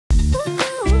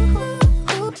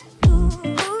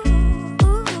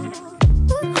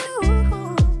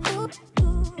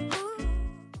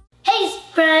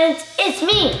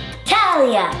me,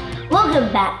 Talia.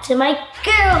 Welcome back to my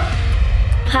Girl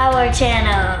Power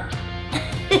channel.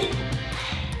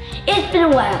 It's been a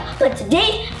while, but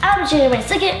today I'm showing my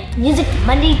second Music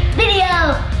Monday video.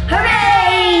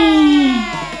 Hooray!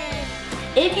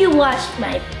 If you watched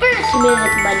my first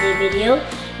Music Monday video,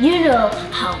 you know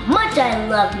how much I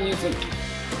love music.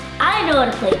 I know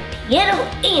how to play piano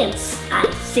and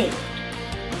I sing.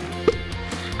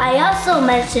 I also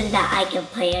mentioned that I can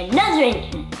play another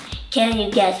instrument. Can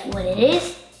you guess what it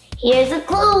is? Here's a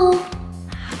clue.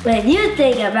 When you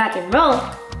think of rock and roll,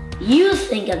 you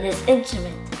think of this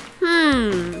instrument.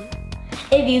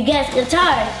 If you guess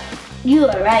guitar, you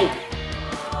are right.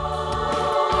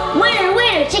 Winner,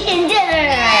 winner, chicken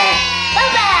dinner!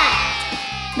 Bye-bye!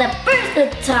 The first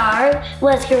guitar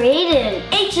was created in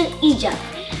ancient Egypt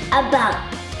about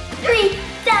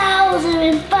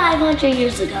 3,500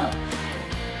 years ago.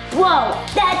 Whoa,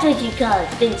 that's what you call a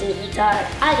vintage guitar.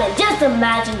 I can just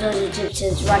imagine those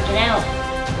Egyptians rocking out.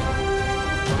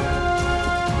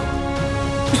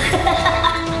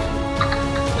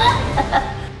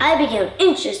 I became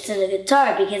interested in the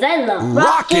guitar because I love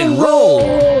rock and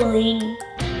rolling.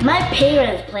 My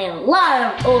parents play a lot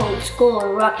of old school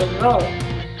rock and roll.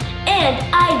 And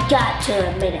I got to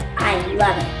admit it, I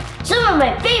love it. Some of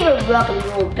my favorite rock and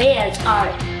roll bands are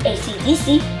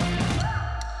AC/DC,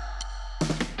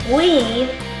 Queen,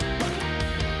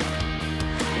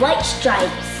 White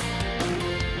Stripes,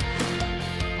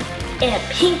 and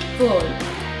Pink Floyd.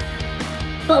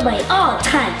 But my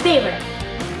all-time favorite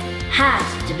has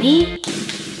to be,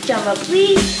 drummer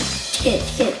please,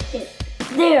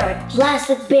 They are a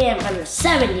classic band from the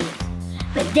 70s,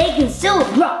 but they can still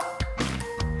rock.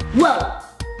 Whoa,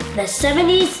 the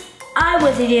 70s? I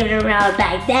wasn't even around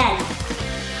back then.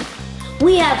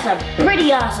 We have some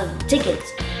pretty awesome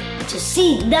tickets to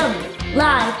see them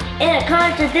live in a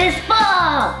concert this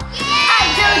fall. Yeah!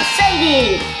 I'm so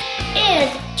excited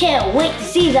and can't wait to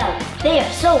see them. They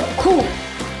are so cool.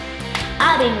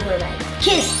 I'll be wearing my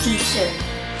Kiss t-shirt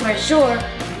for sure.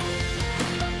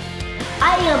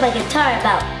 I got my guitar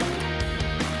about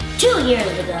 2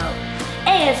 years ago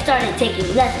and started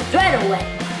taking lessons right away.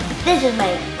 This is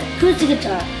my acoustic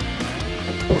guitar.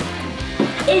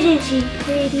 Isn't she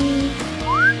pretty?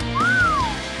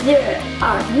 There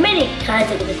are many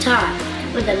kinds of guitar,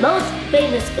 but the most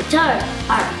famous guitars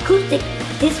are acoustic,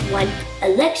 this one,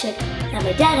 electric, that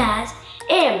my dad has,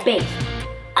 and bass,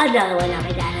 another one that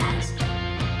my dad has.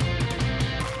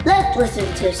 Let's listen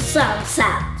to some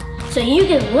sounds, so you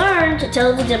can learn to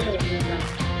tell the difference between them.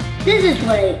 This is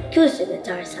what an acoustic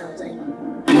guitar sounds like.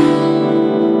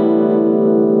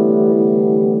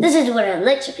 This is what an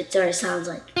electric guitar sounds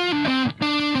like.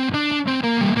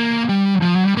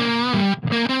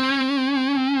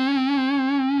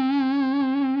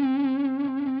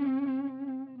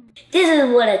 This is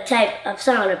what a type of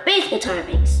sound a bass guitar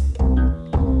makes.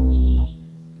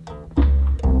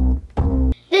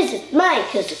 This is my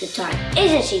acoustic guitar.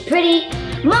 Isn't she pretty?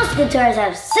 Most guitars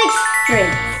have 6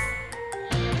 strings.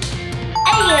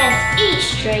 And each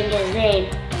string is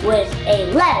named with a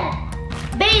letter.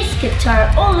 Bass guitar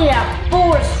only have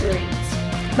 4 strings.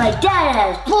 My dad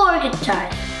has 4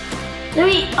 guitars.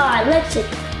 3 are electric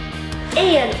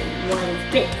and 1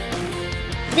 is bass.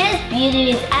 This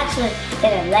beauty is actually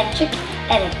an electric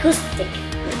and acoustic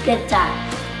guitar.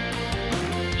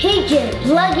 He can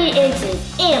plug it into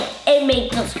his amp and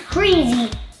make those crazy,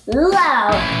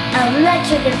 loud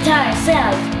electric guitar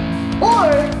sounds.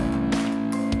 Or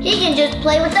he can just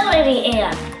play without any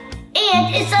amp.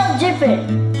 And it sounds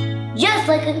different, just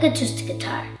like an acoustic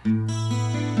guitar.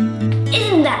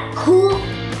 Isn't that cool?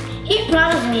 He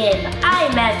promised me if I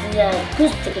master the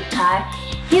acoustic guitar,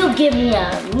 he'll give me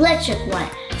an electric one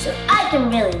so I can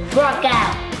really rock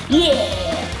out.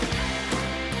 Yeah!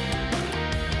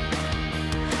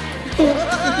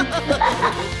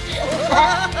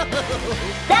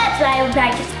 That's why I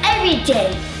practice every day.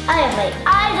 I have my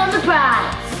eyes on the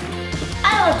prize. I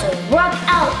want to rock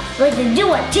out like they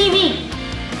do on TV.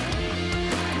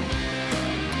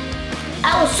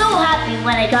 I was so happy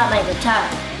when I got my guitar,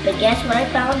 but guess what I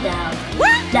found out?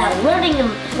 That learning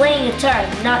and playing guitar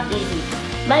is not easy.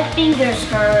 My fingers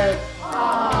hurt.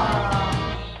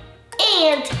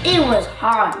 And it was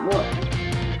hard work.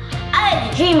 I had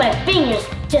to train my fingers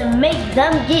to make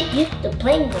them get used to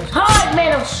playing those hard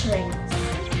metal strings.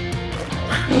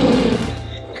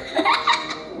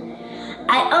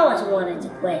 I always wanted to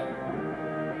quit.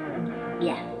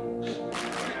 Yeah.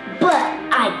 But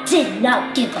I did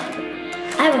not give up.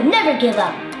 I would never give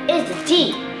up. It's a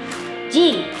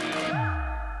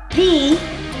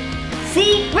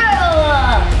TGPC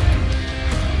rule.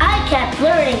 I kept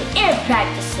learning and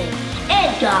practicing,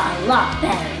 and got a lot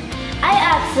better. I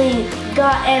actually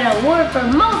got an award for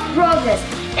most progress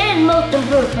and most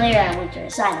improved player at winter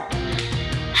recital.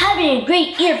 Having a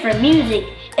great ear for music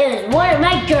is one of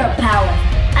my girl powers.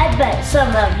 I bet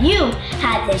some of you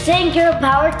had the same girl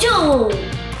power too.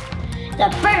 The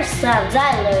first songs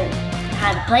I learned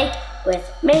how to play was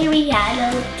Mary had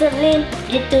a little lamb,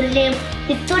 little lamb,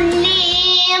 little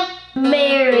lamb.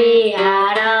 Mary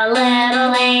had a little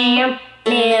lamb,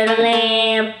 little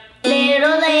lamb,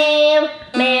 little lamb.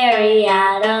 Mary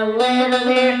had a little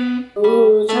lamb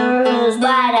whose fur was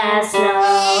white as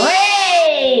snow.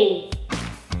 Hey!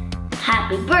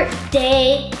 Happy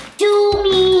birthday to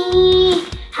me.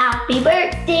 Happy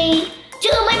birthday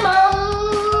to my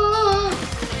mom.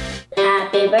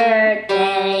 Happy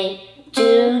birthday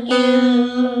to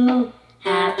you.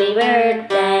 Happy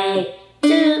birthday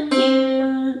to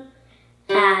you.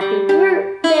 Happy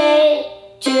birthday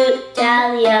to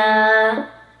Talia.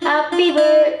 Happy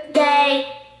birthday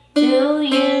to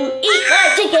you. Eat my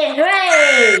chicken,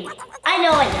 hooray! I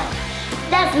know.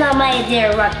 That's not my idea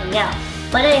of rocking out,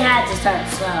 but I had to start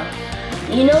slow.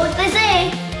 You know what they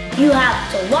say? You have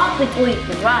to walk before you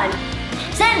can run.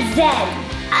 Since then,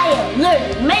 I have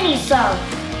learned many songs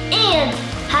and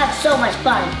have so much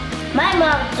fun. My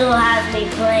mom still has me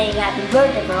playing Happy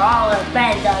Birthday for all her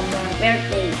friends on their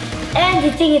birthdays, and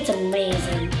they think it's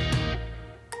amazing.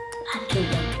 I'm too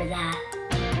young for that.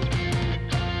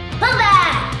 Fun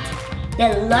fact! The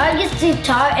largest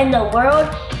guitar in the world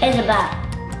is about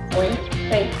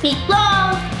 23 feet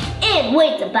long and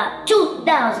weighs about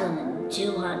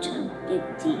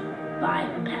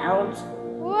 2,255 pounds.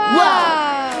 Wow!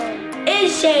 Whoa!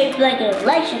 It's shaped like an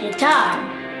electric guitar.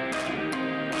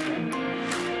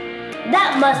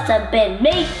 That must have been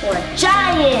made for a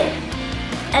giant.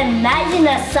 Imagine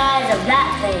the size of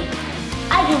that thing.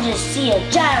 I can just see a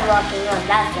giant rocking on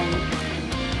that thing.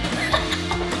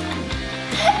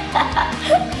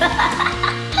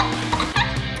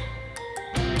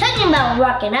 Talking about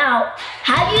rocking out,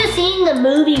 have you seen the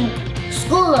movie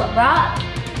School of Rock?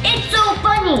 It's so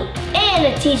funny, and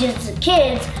it teaches the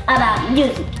kids about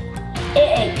music.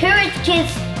 It encourages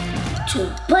kids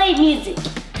to play music,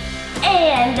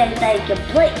 and that they can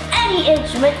play any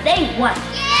instrument they want.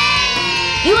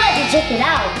 Yay! You have to check it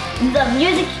out. The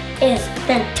music is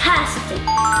fantastic.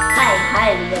 I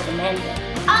highly recommend it.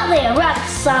 I'll play a rock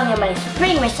song in my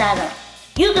spring recital.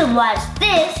 You can watch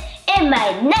this in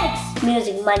my next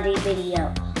Music Monday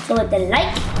video. So hit the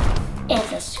like and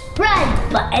subscribe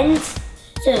buttons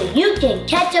so you can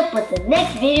catch up with the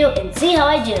next video and see how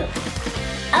I do.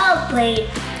 I'll play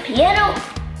piano,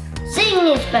 sing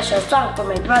a special song for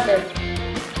my brother,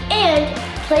 and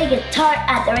play guitar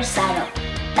at the recital.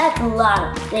 That's a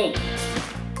lot of things.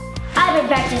 I've been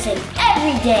practicing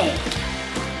every day.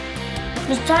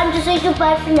 It's time to say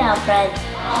goodbye for now, friends.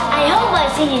 I hope I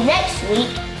see you next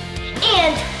week,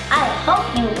 and I hope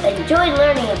you enjoy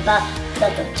learning about the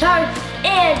guitar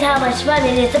and how much fun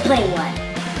it is to play one.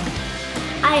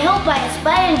 I hope I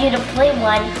inspired you to play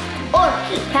one or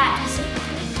keep practicing.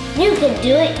 You can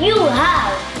do it. You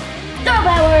have girl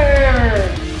power!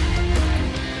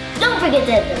 Don't forget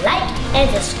to hit the like and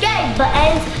subscribe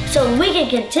buttons so we can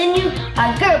continue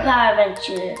our girl power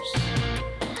adventures.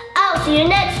 I'll see you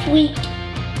next week.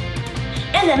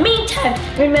 In the meantime,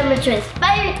 remember to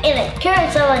inspire and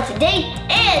encourage someone today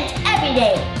and every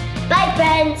day. Bye,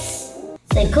 friends.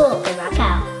 Stay cool and rock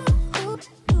out.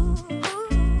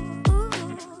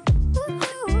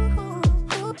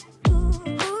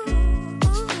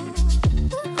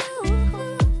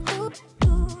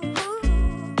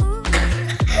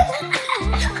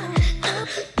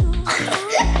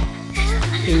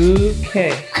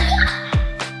 Okay.